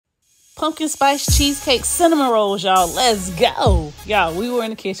pumpkin spice cheesecake cinnamon rolls, y'all. Let's go. Y'all, we were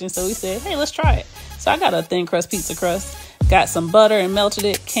in the kitchen, so we said, hey, let's try it. So I got a thin crust pizza crust, got some butter and melted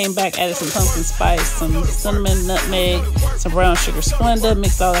it, came back, added some pumpkin spice, some cinnamon, nutmeg, some brown sugar Splenda,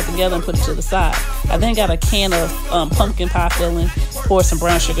 mixed all that together and put it to the side. I then got a can of pumpkin pie filling, poured some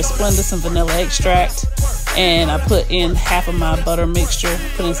brown sugar Splenda, some vanilla extract, and I put in half of my butter mixture,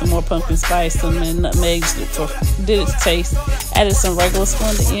 put in some more pumpkin spice, cinnamon, nutmeg, did it to taste, added some regular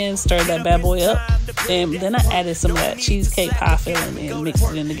Splenda in, stirred that bad boy up, and then I added some of that cheesecake pie filling and mixed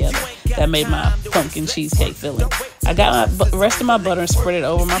it in together. That made my pumpkin cheesecake filling. I got the rest of my butter and spread it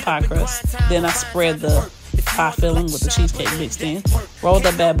over my pie crust. Then I spread the pie filling with the cheesecake mixed in, rolled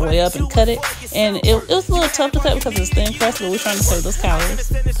that bad boy up and cut it. And it was a little tough to cut because it's thin crust, but we're trying to save those calories.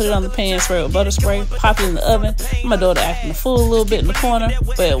 Put it on the pan, spray it with butter spray, pop it in the oven. My daughter acting a fool a little bit in the corner,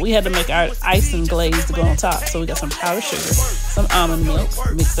 but we had to make our icing glaze to go on top. So we got some powdered sugar, some almond milk,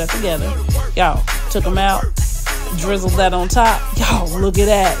 mixed that together. Y'all, took them out, drizzled that on top. Y'all, look at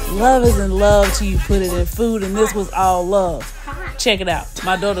that. Love is in love till you put it in food, and this was all love. Check it out.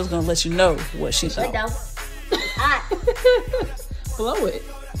 My daughter's gonna let you know what she thought. Blow it.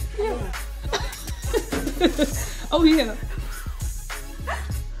 Yeah. Oh yeah.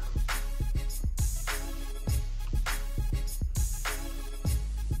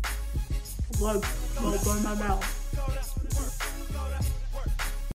 Blow in my mouth.